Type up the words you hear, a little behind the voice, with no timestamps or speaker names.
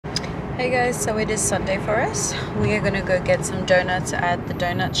Hey guys, so it is Sunday for us. We are gonna go get some donuts at the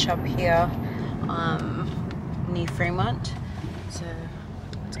donut shop here near Fremont. So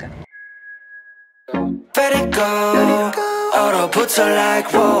let's go. Let it go. 얼어붙어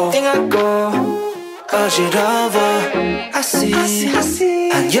like whoa. 띵하고 어지러워. I see.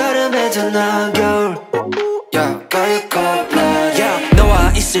 한여름에도 넌 겨울. Yeah, girl, cold-blooded. Yeah,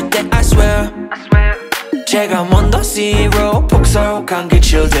 너와 있을 때 I swear. 제가 먼저 zero 폭설한 그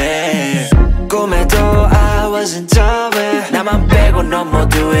children. 꿈에도 I wasn't aware. 나만 빼고 넌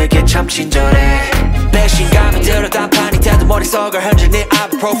모두에게 참 친절해. 내 신감이 들어 단판이 태도 머릿속을 흔드니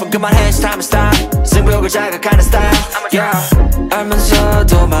ibuprofen 그만해 it's time to stop. 승부욕을 자극하는 style. Yeah,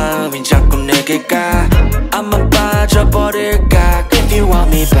 알면서도 마음이 자꾸 내게 가. 안만 빠져버릴까. If you want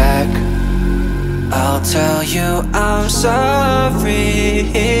me back, I'll tell you I'm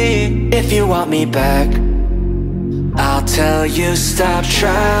sorry. If you want me back, I'll tell you stop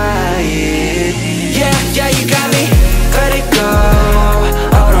trying. Yeah, you got me. Let it go.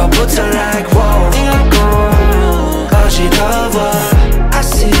 얼어붙어 like whoa. 띵하고 어지러워. I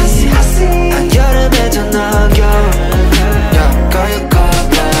see. 한여름에도 넌 겨울. Yeah, girl, you're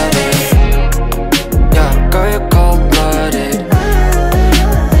cold-blooded. Yeah, girl, you're cold-blooded.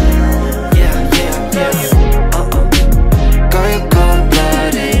 Yeah. Girl, you're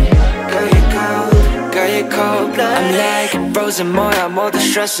cold-blooded. Girl, you're cold-blooded. I'm like frozen 뭐야 모두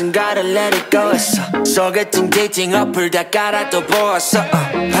stress은 gotta let it go 했어. 소개팅 데이팅 어플 다 깔아 또 보았어.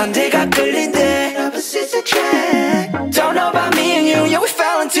 반대가 끌린대 opposites attract. Don't know about me and you, yeah we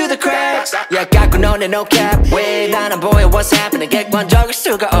fell into the cracks. Yeah 깎고 너네 no cap. 왜 난 안 보여 what's happening. 객관적일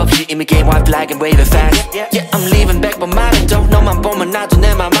수가 없이 이미 game white flag and waving fast. Yeah I'm leaving back but 말해도 너만 보면 나도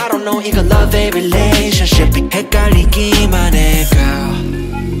내 맘 I don't know 이건 love a relationship이 헷갈리기만 해 girl.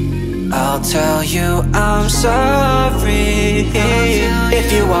 I'll tell you I'm sorry.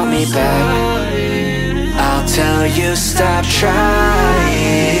 If you want me back, I'll tell you stop trying.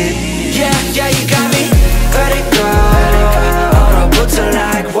 Yeah, you got me. Let it go. 얼어붙어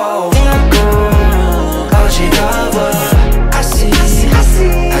like whoa. 띵하고 어지러워. I see.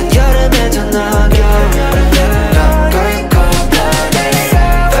 한여름에도 넌 겨울. Girl, you're cold-blooded.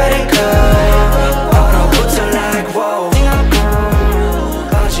 Let it go. 얼어붙어 like whoa. 띵하고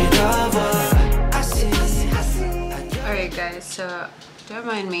어지러워. I see. Alright guys, so don't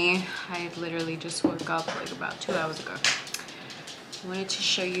mind me. I literally just woke up like about 2 hours ago. I wanted to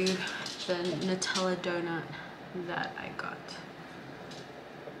show you the Nutella donut that I got.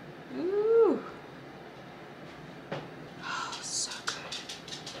 Ooh. Oh, so good.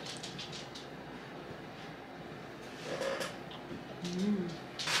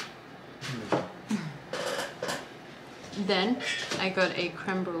 Then I got a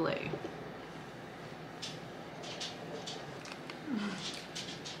creme brulee.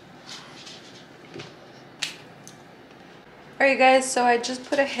 Alright guys, so I just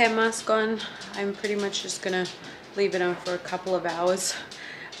put a hair mask on. I'm pretty much just gonna leave it on for a couple of hours.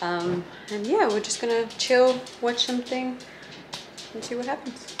 And yeah, we're just gonna chill, watch something, and see what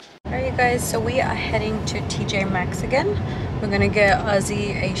happens. Alright guys, so we are heading to TJ Maxx again. We're gonna get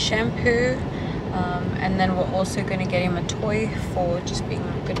Ozzy a shampoo, and then we're also gonna get him a toy for just being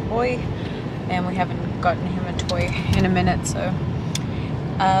a good boy. And we haven't gotten him a toy in a minute, so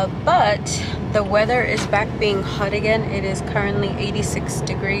but the weather is back being hot again. It is currently 86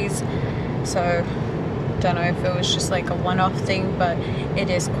 degrees, so don't know if it was just like a one-off thing, but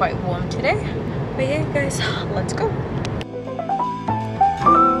it is quite warm today. But yeah guys, let's go.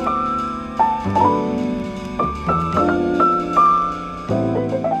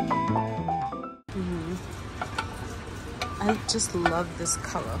 I just love this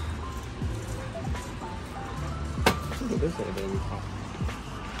color. This is a baby pop.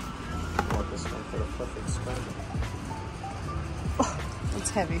 I want this one for the perfect scramble. Oh, it's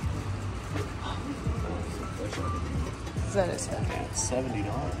heavy. That is heavy. It's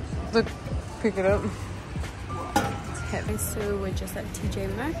 $70. Look, pick it up. It's heavy. So we're just at TJ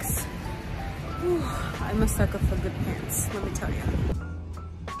Maxx. Ooh, I'm a sucker for good pants, let me tell you.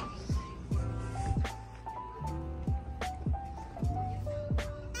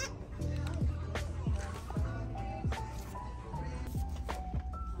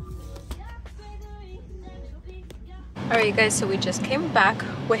 Alright guys, so we just came back.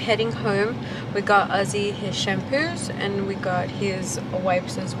 We're heading home. We got Ozzy his shampoos and we got his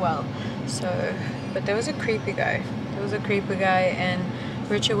wipes as well. So, but there was a creepy guy. And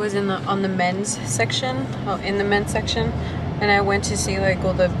Richard was on the men's section, and I went to see like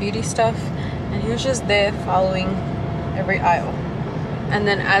all the beauty stuff, and he was just there following every aisle. And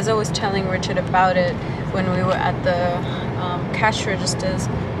then as I was telling Richard about it when we were at the cash registers,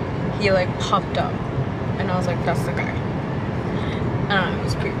 he like popped up and I was like, that's the guy. I don't know, it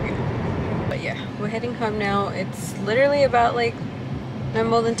was pretty weird. But yeah, we're heading home now. It's literally about like no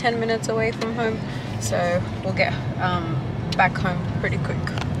more than 10 minutes away from home, so we'll get back home pretty quick.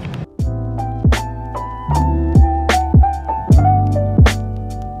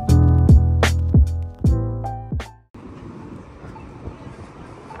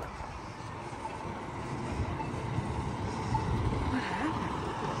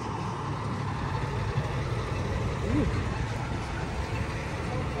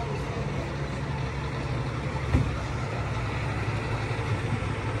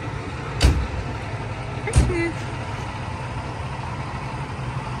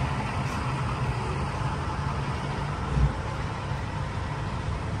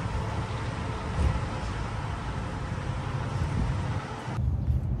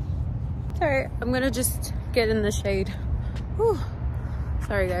 Alright, I'm gonna just get in the shade. Whew.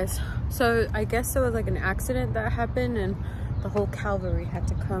 Sorry guys. So I guess there was like an accident that happened and the whole cavalry had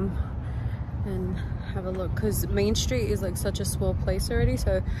to come and have a look, because Main Street is like such a small place already,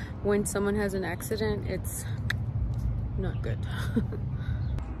 so when someone has an accident it's not good.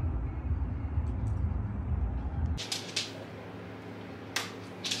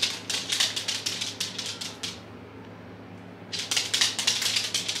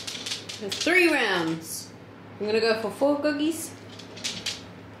 There's 3 rounds. I'm gonna go for 4 cookies.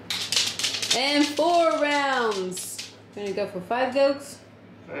 And 4 rounds. I'm gonna go for 5 jokes.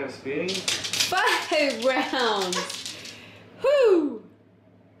 5 speeding. 5 rounds. Whoo!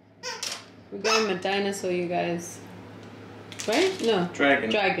 We're going with dinosaur, you guys. Right? No.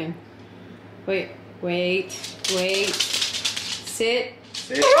 Dragon. Dragon. Wait. Sit.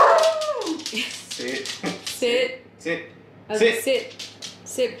 Sit. Sit. Sit. Sit. I was like, sit.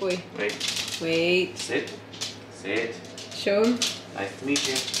 Sit, boy. Wait. Sit. Sit. Show him. Nice to meet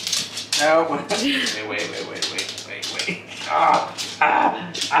you. No. Wait. Oh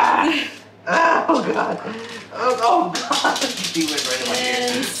god. Oh god. He went right in my ear.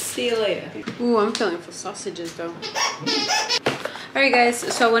 And see you later. Ooh, I'm feeling for sausages though. Alright guys,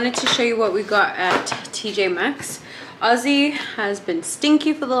 so I wanted to show you what we got at TJ Maxx. Ozzy has been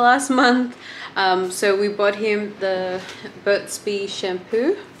stinky for the last month. So we bought him the Burt's Bee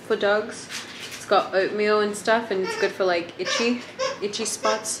shampoo for dogs. It's got oatmeal and stuff, and it's good for like itchy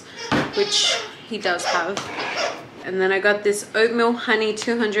spots, which he does have. And then I got this oatmeal honey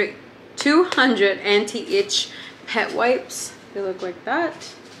 200 anti-itch pet wipes. They look like that.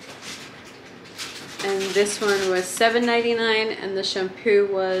 And this one was $7.99 and the shampoo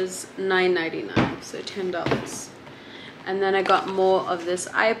was $9.99, so $10. And then I got more of this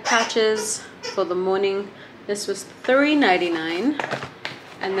eye patches for the morning. This was $3.99.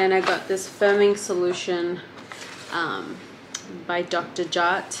 And then I got this firming solution by Dr.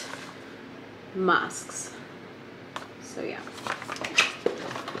 Jart masks. So yeah.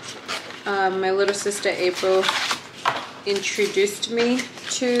 My little sister April introduced me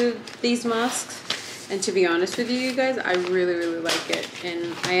to these masks. And to be honest with you guys, I really like it.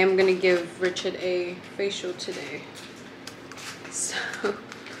 And I am going to give Richard a facial today. So,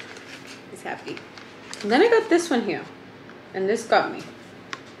 he's happy. And then I got this one here. And this got me.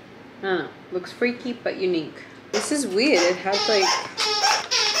 I don't know. Looks freaky, but unique. This is weird. It has like...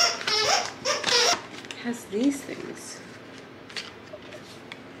 It has these things.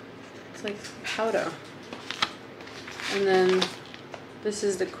 It's like powder. And then this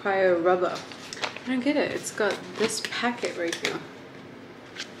is the cryo rubber. I don't get it. It's got this packet right here.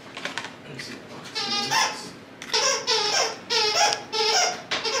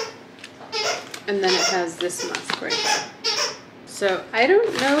 And then it has this mask right here. So I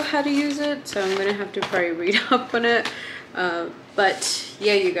don't know how to use it, so I'm gonna have to probably read up on it. But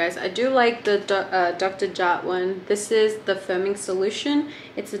yeah, you guys, I do like the Dr. Jart one. This is the firming solution.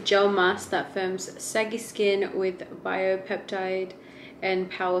 It's a gel mask that firms saggy skin with biopeptide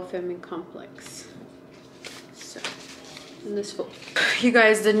and power firming complex. So, and this full. You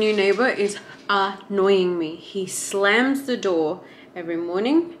guys, the new neighbor is annoying me. He slams the door every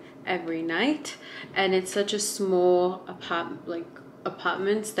morning, every night, and it's such a small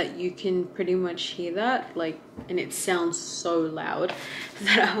apartments that you can pretty much hear that, like, and it sounds so loud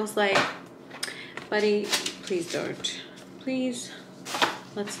that I was like, buddy, please don't. Please,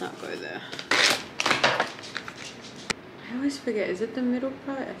 let's not go there. I always forget, is it the middle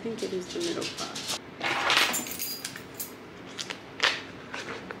part? I think it is the middle part.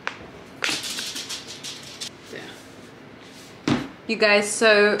 There. You guys,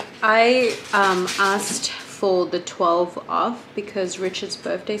 so I asked for the 12 off because Richard's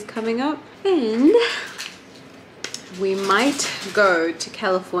birthday's coming up, and we might go to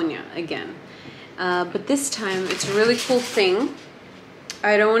California again. But this time it's a really cool thing.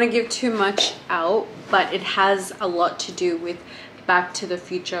 I don't want to give too much out, but it has a lot to do with Back to the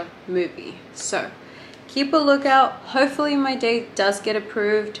Future movie. So keep a lookout. Hopefully my date does get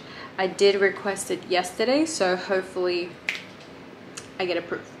approved. I did request it yesterday, so hopefully I get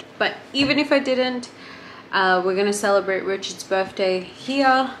approved. But even if I didn't, we're gonna celebrate Richard's birthday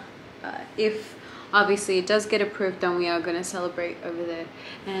here. If obviously it does get approved, then we are gonna celebrate over there,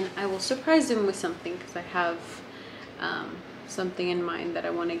 and I will surprise him with something because I have something in mind that I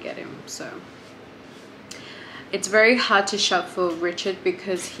want to get him. So it's very hard to shop for Richard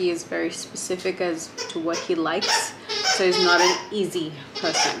because he is very specific as to what he likes, so he's not an easy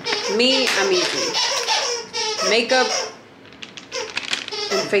person. Me, I'm easy. Makeup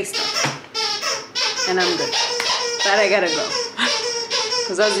and face stuff, and I'm good. But I gotta go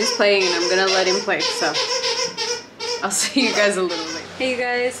because OZZIE's playing and I'm gonna let him play, so I'll see you guys a little later. Hey you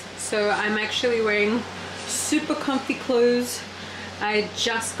guys, so I'm actually wearing super comfy clothes. I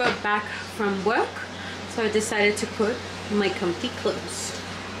just got back from work, so I decided to put my comfy clothes.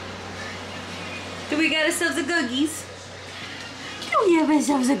 Do we got ourselves a Googies? Do we have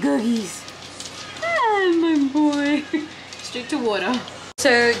ourselves a Googies? Ah, my boy. Straight to water.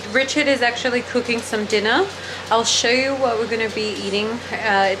 So Richard is actually cooking some dinner. I'll show you what we're gonna be eating.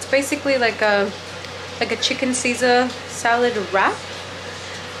 It's basically like a chicken Caesar salad wrap.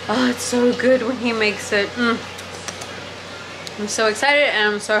 Oh, it's so good when he makes it. I'm so excited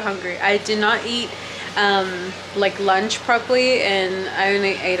and I'm so hungry. I did not eat like lunch properly, and I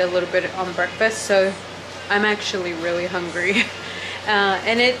only ate a little bit on breakfast, so I'm actually really hungry.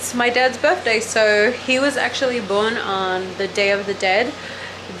 And it's my dad's birthday, so he was actually born on the Day of the Dead,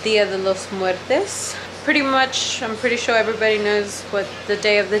 Dia de los Muertos. Pretty much, I'm pretty sure everybody knows what the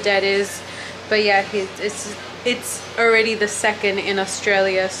Day of the Dead is, but yeah, it's already the 2nd in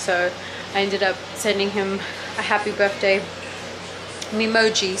Australia, so I ended up sending him a happy birthday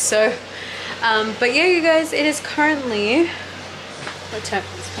emoji. So but yeah, you guys, it is currently, what time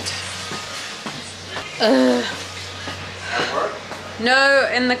is it? No,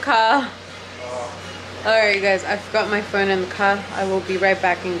 in the car. Alright you guys, I forgot my phone in the car. I will be right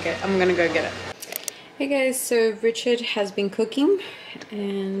back and I'm gonna go get it. Hey guys, so Richard has been cooking,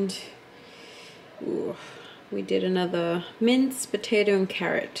 and ooh, we did another mince, potato and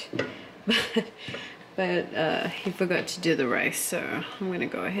carrot. But he forgot to do the rice, so I'm gonna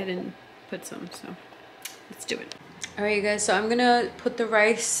go ahead and put some, so let's do it. Alright you guys, so I'm gonna put the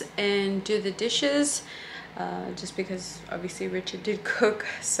rice and do the dishes, just because obviously Richard did cook,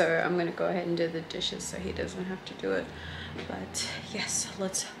 so I'm gonna go ahead and do the dishes so he doesn't have to do it. But yes,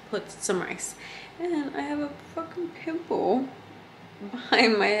 let's put some rice. And I have a fucking pimple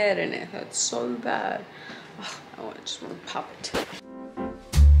behind my head and it hurts so bad. Oh, I just want to pop it.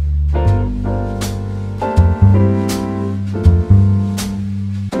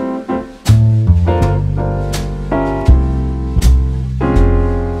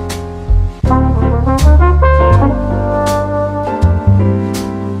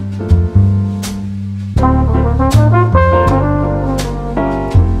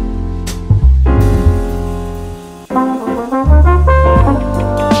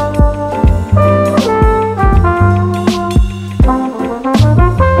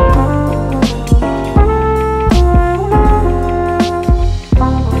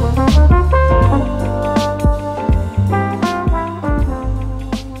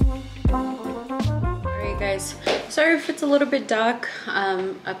 Sorry if it's a little bit dark.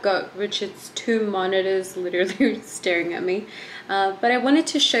 I've got Richard's 2 monitors literally staring at me, but I wanted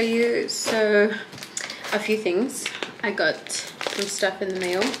to show you a few things. I got some stuff in the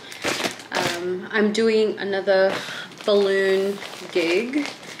mail. I'm doing another balloon gig.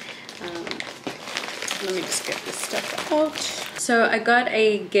 Let me just get this stuff out. So I got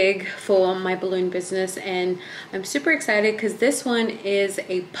a gig for my balloon business, and I'm super excited because this one is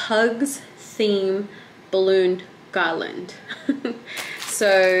a Pugs theme balloon garland.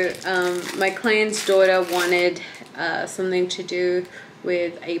 So my client's daughter wanted something to do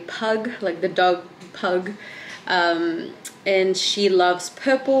with a pug, like the dog pug, and she loves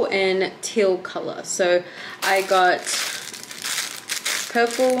purple and teal color. So I got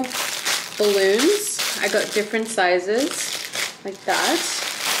purple balloons. I got different sizes like that,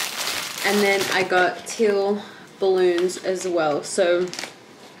 and then I got teal balloons as well. So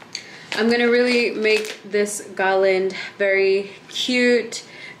I'm gonna really make this garland very cute,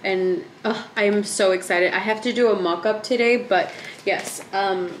 and I'm so excited. I have to do a mock-up today, but yes.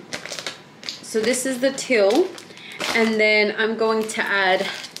 So this is the teal, and then I'm going to add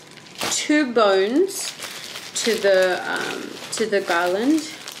 2 bones to the garland,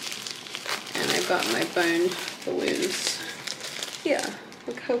 and I got my bone balloons. Yeah,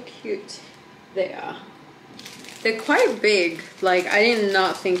 look how cute they are. They're quite big. Like, I did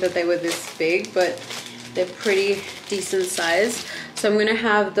not think that they were this big, but they're pretty decent size. So I'm gonna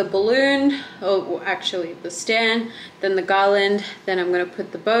have the balloon, oh, actually the stand, then the garland, then I'm gonna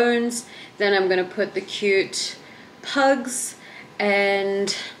put the bones, then I'm gonna put the cute pugs,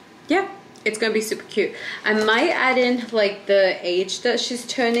 and yeah, it's gonna be super cute. I might add in like the age that she's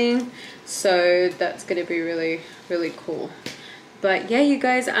turning, so that's gonna be really, really cool. But yeah, you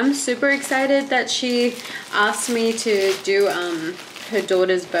guys, I'm super excited that she asked me to do her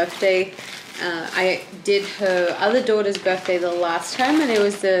daughter's birthday. I did her other daughter's birthday the last time, and it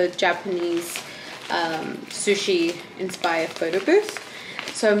was the Japanese sushi inspired photo booth.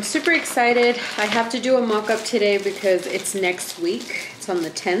 So I'm super excited. I have to do a mock-up today because it's next week. It's on the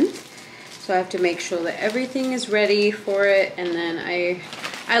 10th. So I have to make sure that everything is ready for it, and then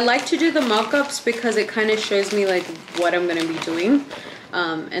I like to do the mock-ups because it kind of shows me like what I'm gonna be doing,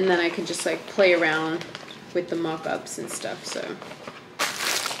 and then I can just like play around with the mock-ups and stuff. So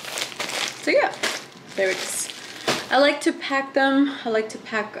yeah, there it is. I like to pack them. I like to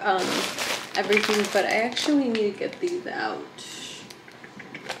pack everything, but I actually need to get these out.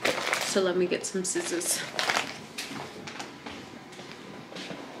 So let me get some scissors.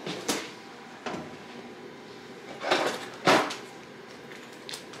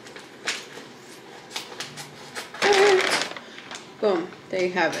 Boom, there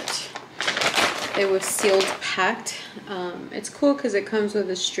you have it. They were sealed packed. It's cool because it comes with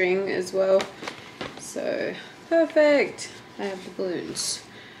a string as well. So perfect. I have the balloons.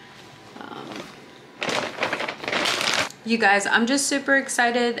 You guys, I'm just super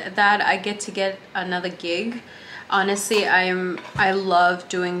excited that I get another gig. Honestly, I love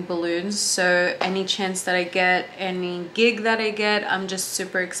doing balloons, so any chance that I get, any gig that I get, I'm just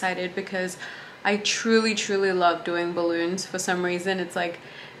super excited because I truly love doing balloons. For some reason, it's like,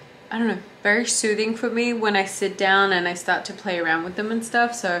 I don't know, very soothing for me when I sit down and I start to play around with them and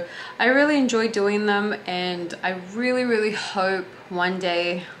stuff. So I really enjoy doing them, and I really hope one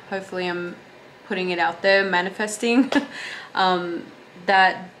day, hopefully I'm putting it out there, manifesting,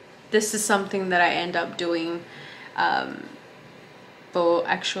 that this is something that I end up doing for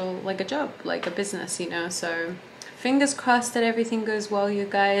actual, like a job, like a business, you know. So fingers crossed that everything goes well, you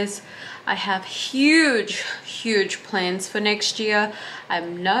guys. I have huge plans for next year.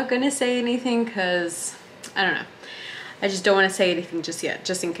 I'm not gonna say anything because I don't know, I just don't want to say anything just yet,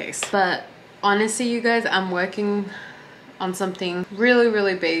 just in case. But honestly, you guys, I'm working on something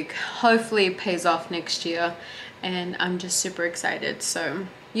really big. Hopefully it pays off next year, and I'm just super excited. So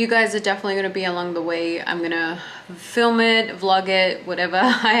you guys are definitely going to be along the way. I'm gonna film it, vlog it, whatever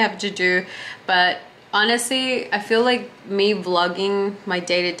I have to do. But honestly, I feel like me vlogging my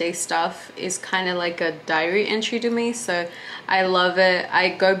day-to-day stuff is kind of like a diary entry to me, so I love it. I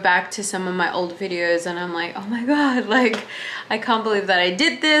go back to some of my old videos and I'm like, oh my god, like I can't believe that I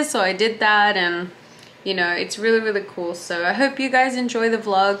did this or I did that, and you know, it's really cool. So I hope you guys enjoy the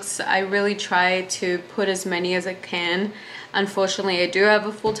vlogs. I really try to put as many as I can. Unfortunately, I do have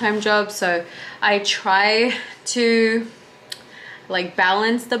a full-time job, so I try to like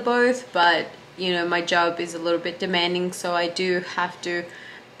balance the both, but you know, my job is a little bit demanding, so I do have to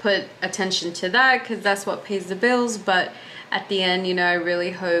put attention to that because that's what pays the bills. But at the end, you know, I really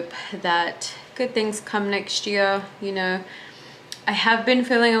hope that good things come next year. You know, I have been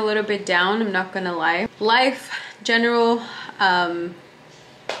feeling a little bit down, I'm not gonna lie. Life general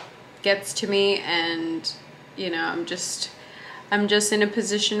gets to me, and you know, I'm just in a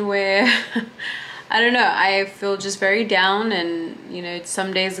position where I don't know, I feel just very down, and you know,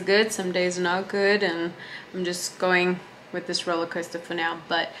 some days are good, some days are not good, and I'm just going with this roller coaster for now.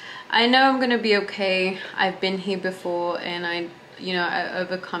 But I know I'm gonna be okay. I've been here before, and I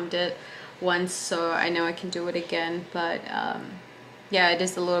overcome it once, so I know I can do it again. But yeah, it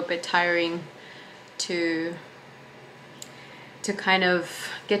is a little bit tiring to kind of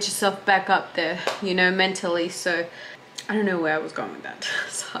get yourself back up there, you know, mentally. So I don't know where I was going with that.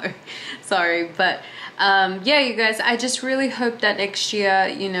 sorry, but yeah, you guys, I just really hope that next year,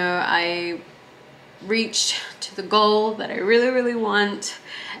 you know, I reach to the goal that I really want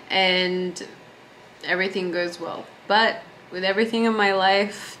and everything goes well. But with everything in my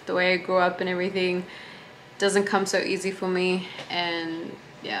life, the way I grew up and everything, doesn't come so easy for me, and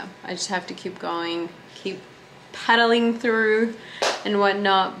yeah, I just have to keep going, keep paddling through and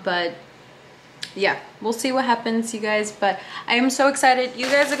whatnot. But yeah, we'll see what happens, you guys. But I am so excited. You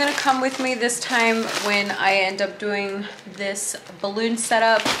guys are gonna come with me this time when I end up doing this balloon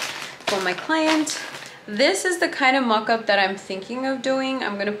setup for my client. this is the kind of mock-up that I'm thinking of doing.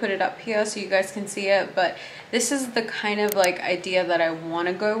 I'm gonna put it up here so you guys can see it, but this is the kind of like idea that I want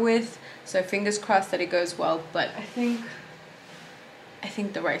to go with. So fingers crossed that it goes well, but I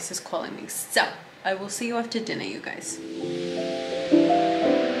think the rice is calling me. So I will see you after dinner, you guys.